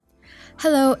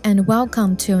Hello and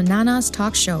welcome to Nana's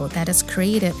talk show that is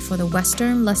created for the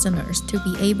Western listeners to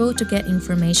be able to get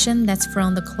information that's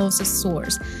from the closest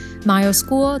source, Mayo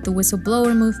School, the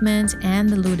Whistleblower Movement, and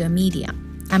the Luda Media.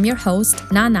 I'm your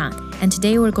host, Nana, and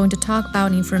today we're going to talk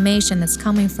about information that's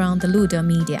coming from the Luda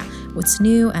Media, what's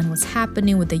new and what's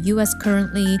happening with the US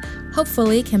currently,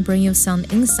 hopefully can bring you some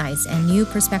insights and new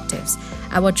perspectives.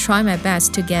 I will try my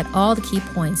best to get all the key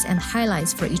points and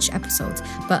highlights for each episode,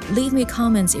 but leave me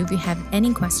comments if you have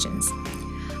any questions.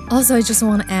 Also, I just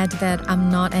want to add that I'm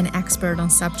not an expert on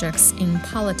subjects in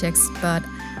politics, but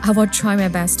I will try my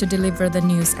best to deliver the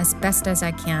news as best as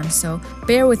I can, so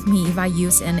bear with me if I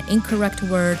use an incorrect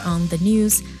word on the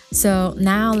news. So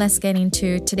now let's get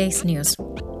into today's news.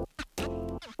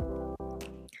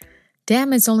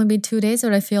 Damn, it's only been 2 days,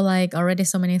 but I feel like already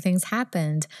so many things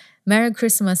happened. Merry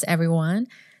Christmas, everyone.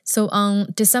 So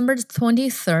on December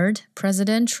 23rd,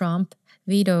 President Trump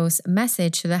vetoes a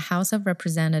message to the House of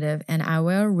Representatives, and I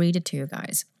will read it to you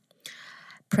guys.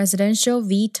 Presidential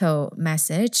veto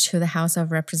message to the House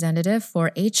of Representatives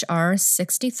for H.R.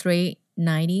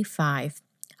 6395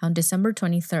 on December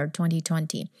 23,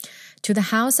 2020. To the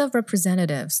House of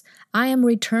Representatives, I am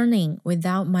returning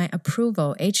without my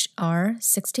approval H.R.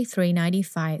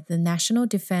 6395, the National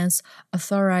Defense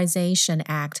Authorization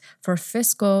Act for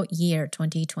fiscal year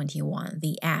 2021,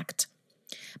 the Act.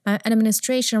 My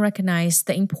administration recognized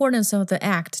the importance of the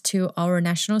Act to our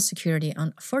national security.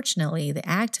 Unfortunately, the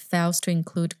Act fails to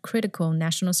include critical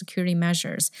national security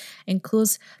measures,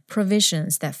 includes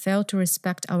provisions that fail to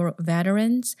respect our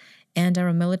veterans and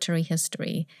our military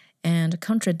history, and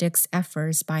contradicts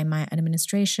efforts by my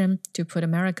administration to put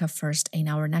America first in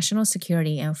our national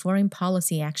security and foreign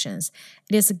policy actions.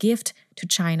 It is a gift to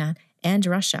China and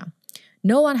Russia.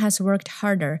 No one has worked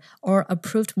harder or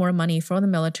approved more money for the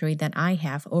military than I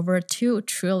have, over $2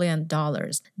 trillion.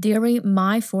 During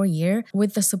my 4 years,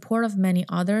 with the support of many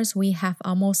others, we have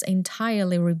almost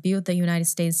entirely rebuilt the United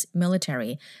States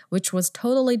military, which was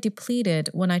totally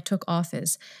depleted when I took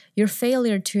office. Your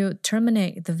failure to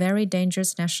terminate the very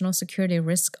dangerous national security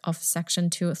risk of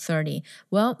Section 230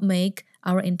 will make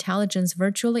our intelligence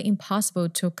virtually impossible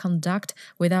to conduct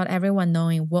without everyone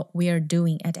knowing what we are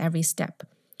doing at every step.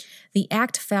 The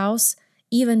Act fails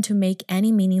even to make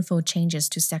any meaningful changes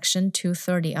to Section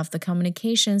 230 of the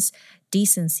Communications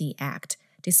Decency Act,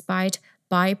 despite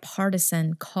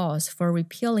bipartisan calls for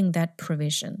repealing that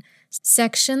provision.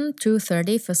 Section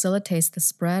 230 facilitates the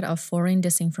spread of foreign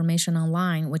disinformation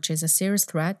online, which is a serious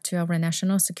threat to our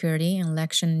national security and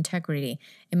election integrity.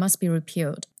 It must be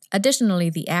repealed. Additionally,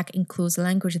 the Act includes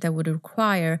language that would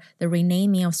require the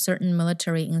renaming of certain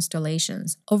military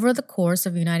installations. Over the course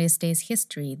of United States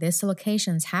history, these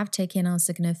locations have taken on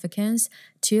significance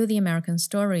to the American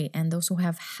story, and those who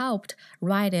have helped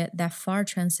write it that far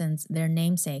transcends their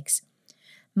namesakes.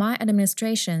 My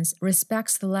administration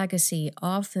respects the legacy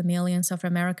of the millions of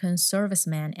American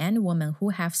servicemen and women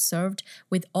who have served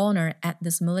with honor at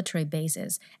these military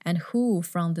bases and who,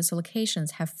 from these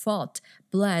locations, have fought,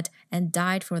 bled, and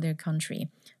died for their country.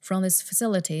 From these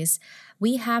facilities,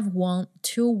 we have won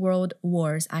 2 world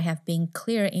wars. I have been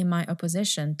clear in my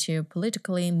opposition to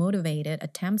politically motivated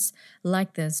attempts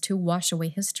like this to wash away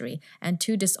history and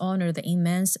to dishonor the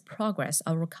immense progress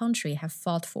our country have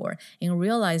fought for in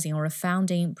realizing our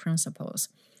founding principles.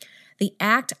 The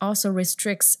Act also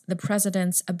restricts the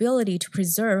President's ability to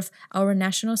preserve our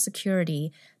national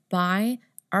security by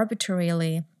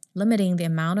arbitrarily limiting the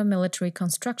amount of military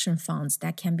construction funds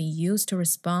that can be used to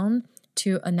respond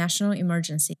to a national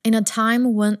emergency. In a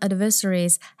time when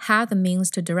adversaries have the means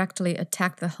to directly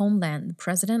attack the homeland, the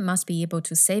president must be able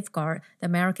to safeguard the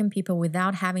American people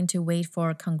without having to wait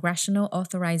for congressional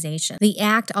authorization. The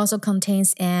Act also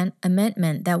contains an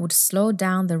amendment that would slow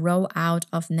down the rollout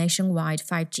of nationwide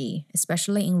 5G,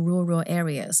 especially in rural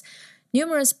areas.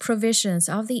 Numerous provisions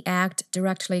of the Act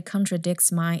directly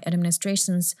contradicts my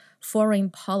administration's foreign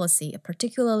policy,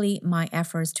 particularly my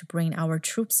efforts to bring our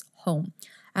troops home.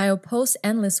 I oppose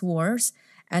endless wars,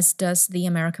 as does the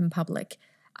American public.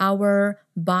 Our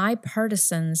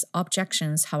bipartisan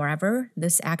objections, however,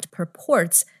 this act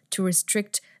purports to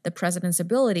restrict the president's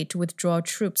ability to withdraw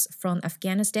troops from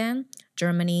Afghanistan,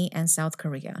 Germany, and South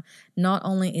Korea. Not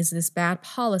only is this bad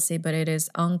policy, but it is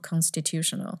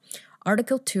unconstitutional.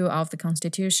 Article 2 of the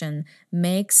Constitution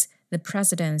makes the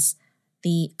president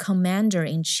the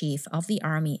commander-in-chief of the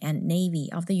Army and Navy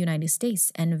of the United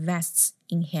States and vests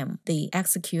in him the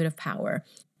executive power.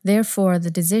 Therefore,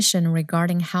 the decision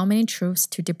regarding how many troops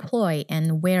to deploy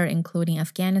and where, including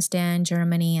Afghanistan,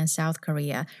 Germany, and South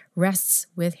Korea, rests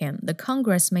with him. The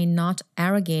Congress may not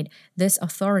arrogate this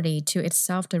authority to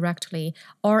itself directly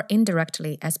or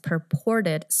indirectly as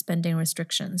purported spending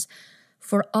restrictions.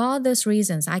 For all these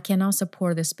reasons, I cannot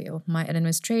support this bill. My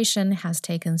administration has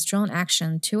taken strong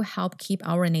action to help keep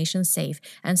our nation safe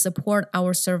and support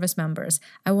our service members.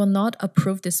 I will not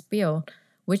approve this bill,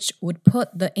 which would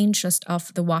put the interest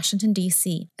of the Washington,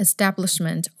 D.C.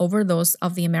 establishment over those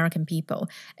of the American people.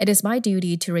 It is my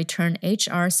duty to return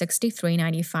H.R.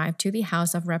 6395 to the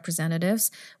House of Representatives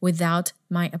without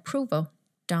my approval.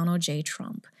 Donald J.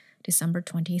 Trump, December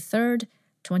 23rd,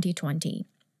 2020.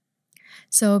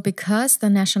 So because the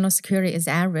national security is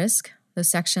at risk, the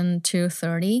Section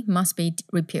 230 must be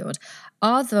repealed.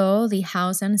 Although the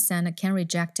House and Senate can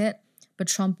reject it, but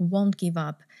Trump won't give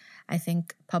up. I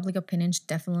think public opinion should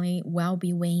definitely well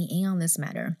be weighing in on this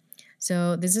matter.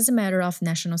 So this is a matter of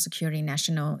national security,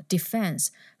 national defense,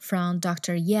 from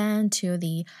Dr. Yan to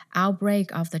the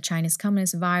outbreak of the Chinese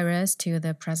Communist virus to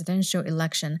the presidential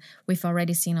election. We've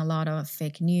already seen a lot of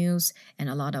fake news and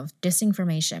a lot of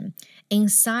disinformation.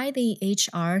 Inside the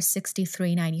H.R.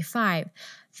 6395,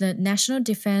 the National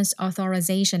Defense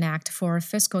Authorization Act for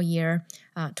fiscal year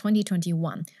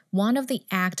 2021, one of the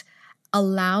act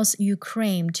allows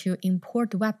Ukraine to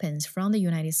import weapons from the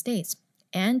United States,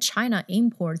 and China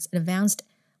imports advanced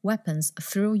weapons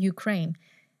through Ukraine.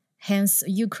 Hence,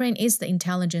 Ukraine is the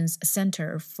intelligence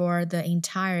center for the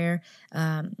entire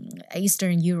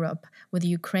Eastern Europe, with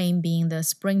Ukraine being the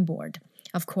springboard.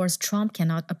 Of course, Trump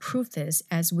cannot approve this.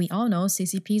 As we all know,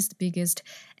 CCP is the biggest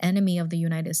enemy of the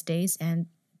United States and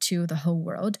to the whole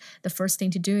world. The first thing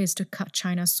to do is to cut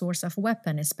China's source of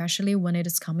weapon, especially when it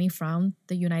is coming from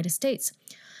the United States.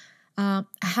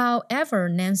 However,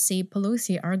 Nancy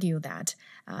Pelosi argued that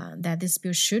this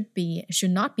bill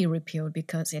should not be repealed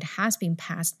because it has been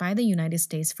passed by the United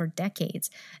States for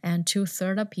decades, and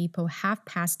 2/3 of people have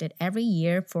passed it every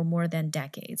year for more than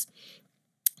decades.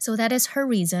 So that is her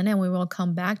reason, and we will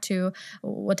come back to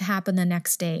what happened the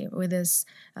next day with this.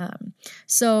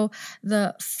 So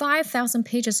the 5,000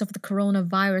 pages of the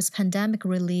coronavirus pandemic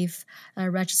relief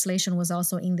legislation was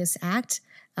also in this act.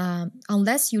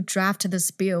 Unless you draft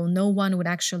this bill, no one would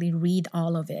actually read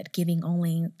all of it, giving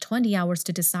only 20 hours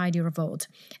to decide your vote.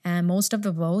 And most of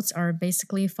the votes are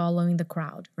basically following the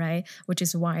crowd, right? Which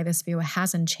is why this bill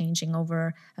hasn't changed in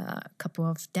over a couple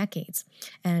of decades.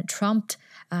 And Trump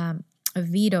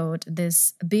vetoed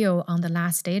this bill on the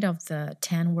last date of the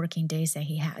 10 working days that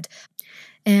he had.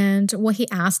 And what he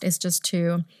asked is just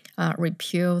to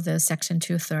repeal the Section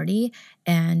 230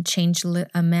 and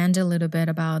amend a little bit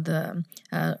about the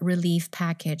relief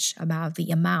package, about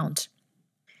the amount.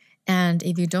 And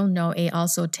if you don't know, it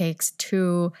also takes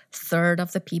 2/3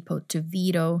 of the people to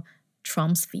veto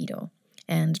Trump's veto.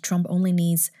 And Trump only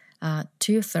needs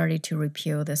 230 to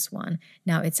repeal this one.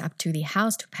 Now it's up to the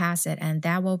House to pass it, and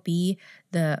that will be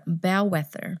the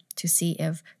bellwether to see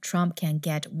if Trump can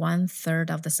get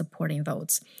 1/3 of the supporting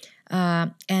votes.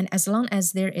 And as long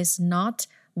as there is not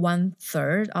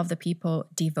 1/3 of the people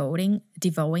devoting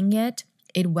it,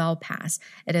 it will pass.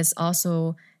 It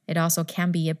also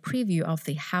can be a preview of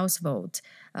the House vote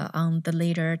on the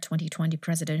later 2020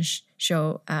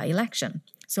 presidential election.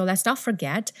 So let's not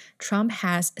forget, Trump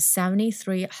has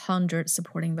 7,300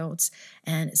 supporting votes,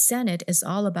 and Senate is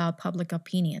all about public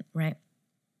opinion, right?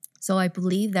 So I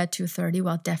believe that 230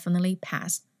 will definitely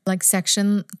pass. Like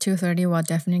Section 230 will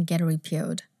definitely get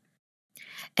repealed.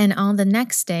 And on the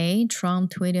next day,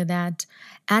 Trump tweeted that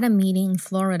at a meeting in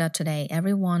Florida today,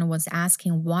 everyone was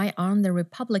asking why aren't the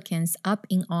Republicans up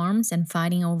in arms and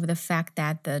fighting over the fact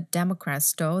that the Democrats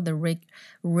stole the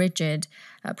rigid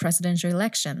presidential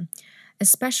election.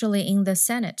 Especially in the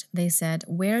Senate, they said,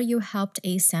 where you helped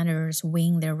 8 senators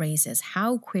win their races,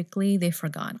 how quickly they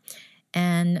forgot.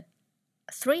 And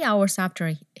 3 hours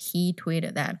after he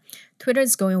tweeted that, Twitter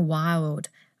is going wild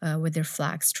with their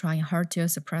flags, trying hard to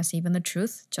suppress even the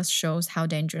truth, just shows how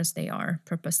dangerous they are,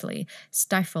 purposely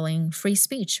stifling free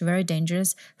speech, very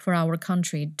dangerous for our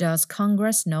country. Does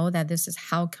Congress know that this is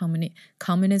how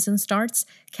communism starts?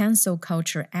 Cancel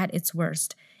culture at its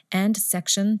worst. And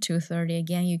Section 230,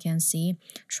 again, you can see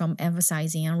Trump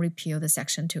emphasizing and repeal the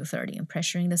Section 230 and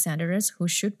pressuring the senators who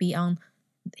should be on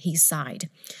his side.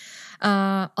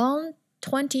 On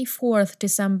 24th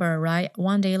December, right,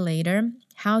 one day later,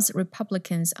 House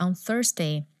Republicans on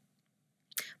Thursday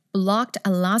blocked a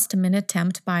last-minute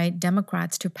attempt by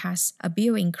Democrats to pass a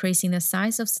bill increasing the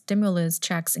size of stimulus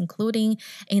checks, including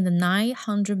in the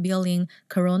 $900 billion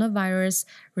coronavirus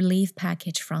relief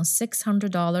package from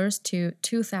 $600 to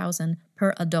 $2,000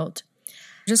 per adult.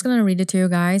 just going to read it to you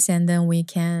guys and then we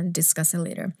can discuss it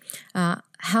later.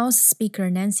 House Speaker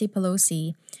Nancy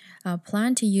Pelosi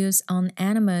plan to use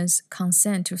unanimous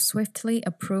consent to swiftly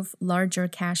approve larger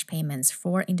cash payments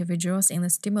for individuals in the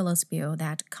stimulus bill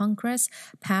that Congress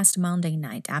passed Monday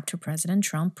night after President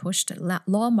Trump pushed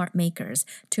lawmakers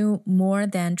to more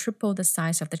than triple the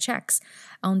size of the checks.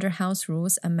 Under House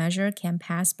rules, a measure can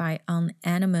pass by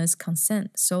unanimous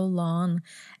consent so long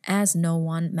as no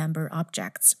one member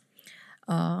objects.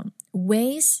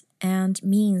 Ways and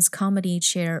Means Committee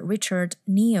Chair Richard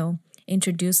Neal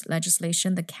introduced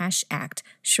legislation, the Cash Act,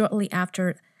 shortly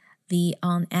after the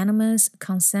unanimous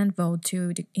consent vote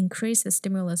to increase the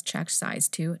stimulus check size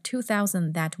to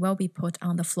 $2,000 that will be put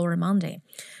on the floor Monday.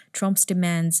 Trump's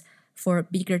demands for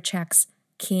bigger checks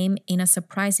came in a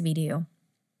surprise video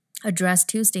addressed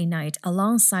Tuesday night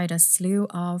alongside a slew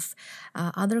of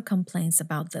other complaints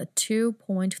about the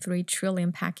 $2.3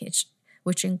 trillion package,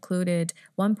 which included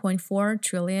 $1.4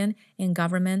 trillion in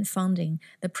government funding.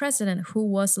 The president, who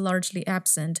was largely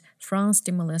absent from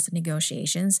stimulus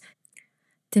negotiations,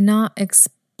 did not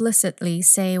explicitly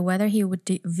say whether he would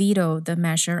veto the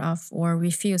measure or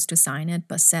refuse to sign it,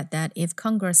 but said that if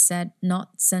Congress said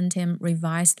not send him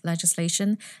revised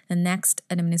legislation, the next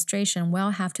administration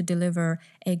will have to deliver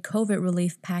a COVID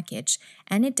relief package.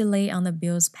 Any delay on the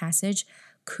bill's passage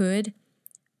could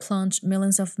plunge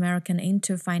millions of Americans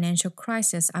into financial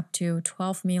crisis. Up to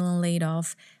 12 million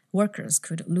laid-off workers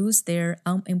could lose their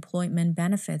unemployment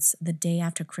benefits the day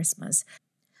after Christmas.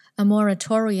 A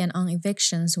moratorium on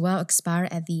evictions will expire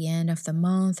at the end of the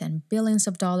month, and billions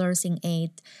of dollars in aid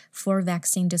for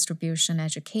vaccine distribution,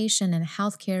 education, and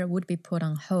healthcare would be put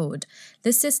on hold.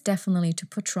 This is definitely to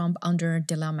put Trump under a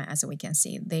dilemma, as we can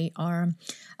see. They are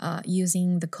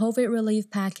using the COVID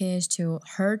relief package to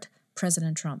hurt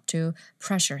President Trump, to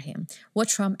pressure him. What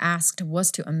Trump asked was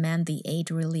to amend the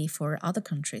aid relief for other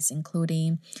countries,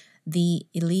 including the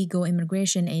illegal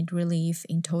immigration aid relief.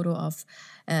 In total of,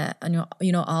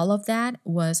 all of that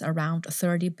was around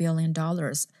 $30 billion.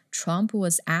 Trump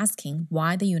was asking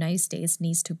why the United States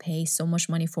needs to pay so much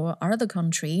money for other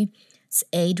countries'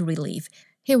 aid relief.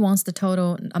 He wants the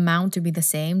total amount to be the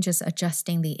same, just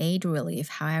adjusting the aid relief.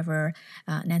 However,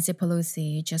 Nancy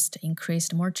Pelosi just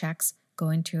increased more checks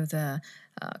going to the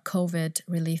COVID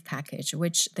relief package,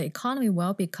 which the economy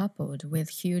will be coupled with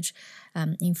huge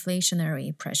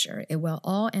inflationary pressure. It will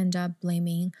all end up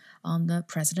blaming on the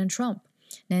President Trump.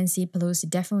 Nancy Pelosi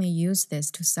definitely used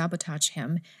this to sabotage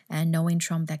him, and knowing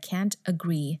Trump that can't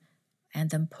agree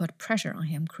and then put pressure on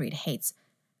him, create hates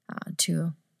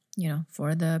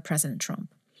for the President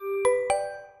Trump.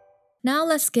 Now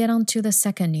let's get on to the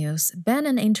second news.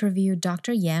 Bannon interviewed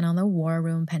Dr. Yan on the War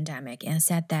Room pandemic and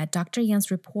said that Dr.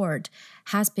 Yan's report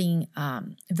has been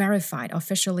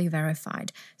officially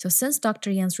verified. So since Dr.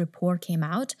 Yan's report came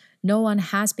out, no one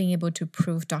has been able to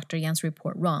prove Dr. Yan's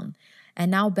report wrong.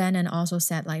 And now Bannon also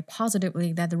said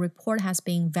positively that the report has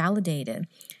been validated.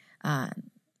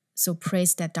 So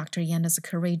praised that Dr. Yan is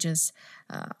courageous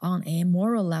on a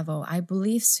moral level. I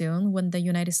believe soon, when the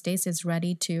United States is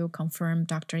ready to confirm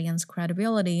Dr. Yan's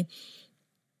credibility,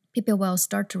 people will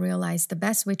start to realize the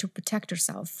best way to protect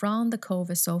yourself from the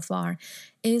COVID so far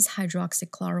is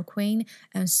hydroxychloroquine,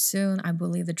 and soon I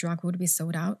believe the drug would be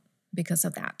sold out because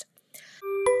of that.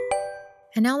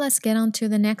 And now let's get on to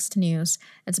the next news.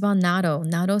 It's about NATO,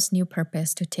 NATO's new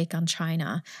purpose to take on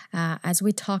China. As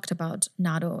we talked about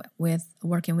NATO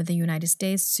working with the United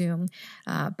States soon,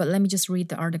 but let me just read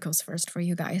the articles first for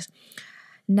you guys.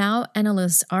 Now,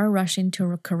 analysts are rushing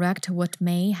to correct what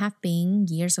may have been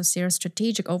years of serious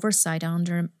strategic oversight and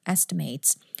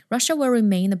underestimates. Russia will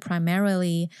remain the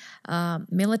primarily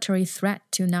military threat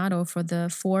to NATO for the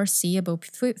foreseeable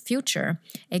future,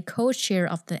 a co-chair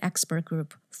of the expert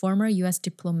group, former U.S.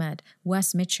 diplomat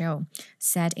Wes Mitchell,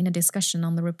 said in a discussion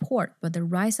on the report. But the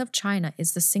rise of China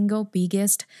is the single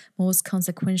biggest, most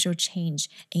consequential change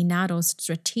in NATO's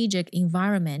strategic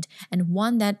environment, and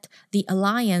one that the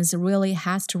alliance really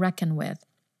has to reckon with.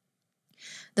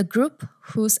 The group,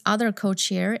 whose other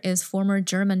co-chair is former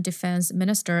German Defense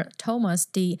Minister Thomas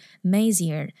de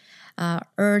Maizière,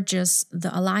 urges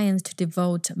the alliance to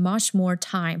devote much more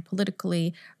time,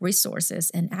 politically, resources,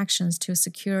 and actions to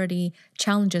security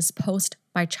challenges posed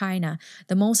by China.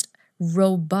 The most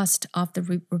robust of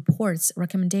the report's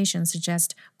recommendations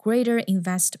suggest greater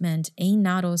investment in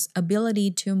NATO's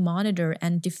ability to monitor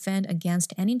and defend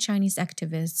against any Chinese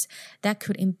activists that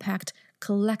could impact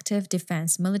collective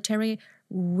defense, military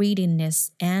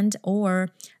readiness, and or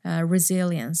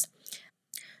resilience.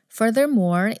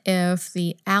 Furthermore, if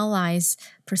the allies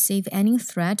perceive any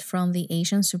threat from the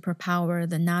Asian superpower,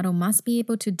 the NATO must be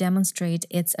able to demonstrate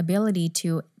its ability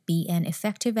to be an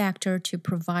effective actor to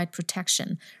provide protection,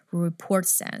 the report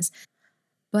says.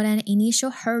 But an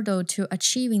initial hurdle to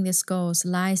achieving these goals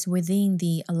lies within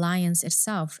the alliance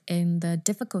itself in the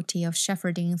difficulty of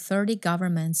shepherding 30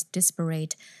 governments'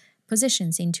 disparate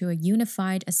positions into a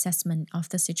unified assessment of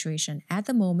the situation. At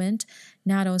the moment,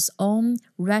 NATO's own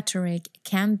rhetoric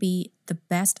can be the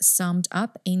best summed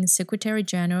up in Secretary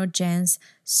General Jens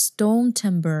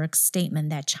Stoltenberg's statement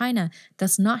that China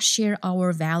does not share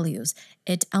our values,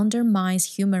 it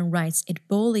undermines human rights, it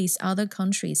bullies other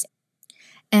countries,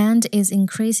 and is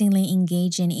increasingly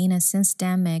engaging in a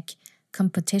systemic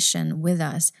competition with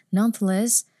us.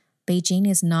 Nonetheless, Beijing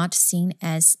is not seen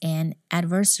as an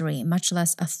adversary, much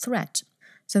less a threat.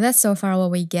 So that's so far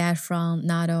what we get from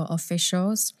NATO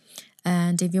officials.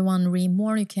 And if you want to read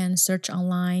more, you can search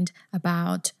online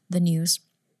about the news.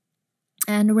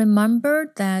 And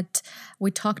remember that we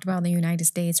talked about the United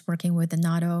States working with the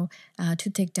NATO to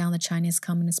take down the Chinese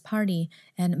Communist Party.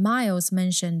 And Miles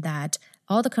mentioned that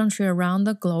all the countries around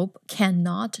the globe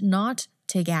cannot not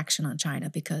take action on China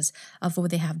because of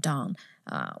what they have done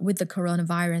with the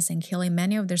coronavirus and killing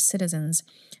many of their citizens.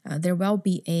 There will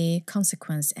be a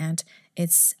consequence, and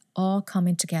it's all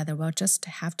coming together. We'll just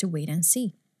have to wait and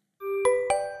see.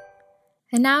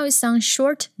 And now it's some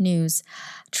short news.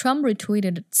 Trump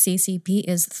retweeted CCP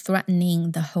is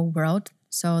threatening the whole world.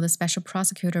 So the special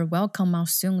prosecutor will come out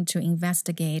soon to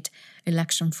investigate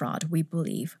election fraud, we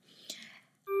believe.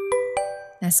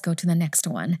 Let's go to the next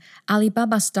one.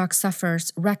 Alibaba stock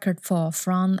suffers record fall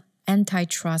from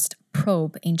antitrust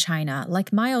probe in China.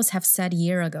 Like Miles have said a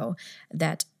year ago,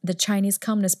 that the Chinese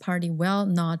Communist Party will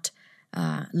not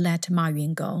let Ma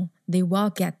Yun go. They will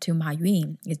get to Ma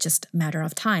Yun. It's just a matter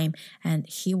of time, and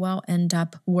he will end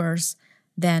up worse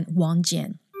than Wang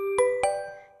Jian.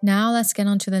 Now let's get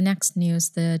on to the next news.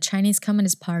 The Chinese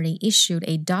Communist Party issued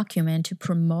a document to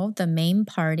promote the main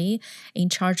party in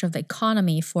charge of the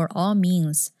economy for all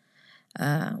means.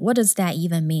 What does that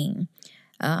even mean?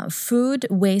 Food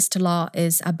waste law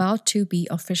is about to be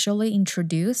officially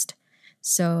introduced.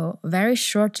 So very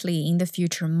shortly in the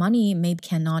future, money maybe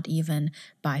cannot even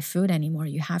buy food anymore.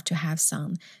 You have to have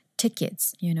some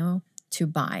tickets, to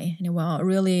buy. And well,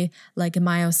 really, like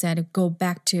Miles said, go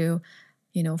back to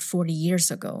 40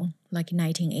 years ago, like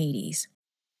 1980s.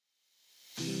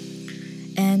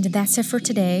 And that's it for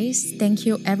today. Thank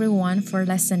you everyone for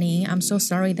listening. I'm so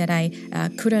sorry that I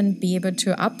couldn't be able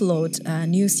to upload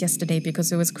news yesterday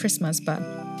because it was Christmas, but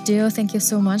still thank you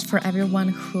so much for everyone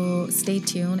who stayed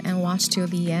tuned and watched till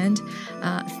the end.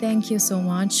 Thank you so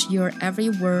much. Your every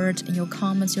word, your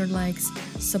comments, your likes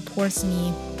supports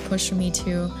me, push me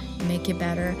to make it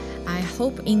better. I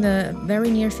hope in the very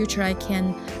near future I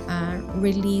can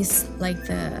release like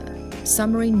the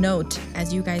summary note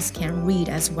as you guys can read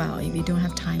as well if you don't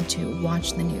have time to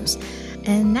watch the news.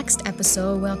 And next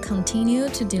episode we'll continue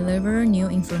to deliver new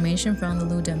information from the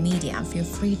Luda Media. Feel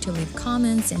free to leave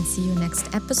comments and see you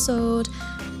next episode.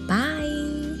 Bye!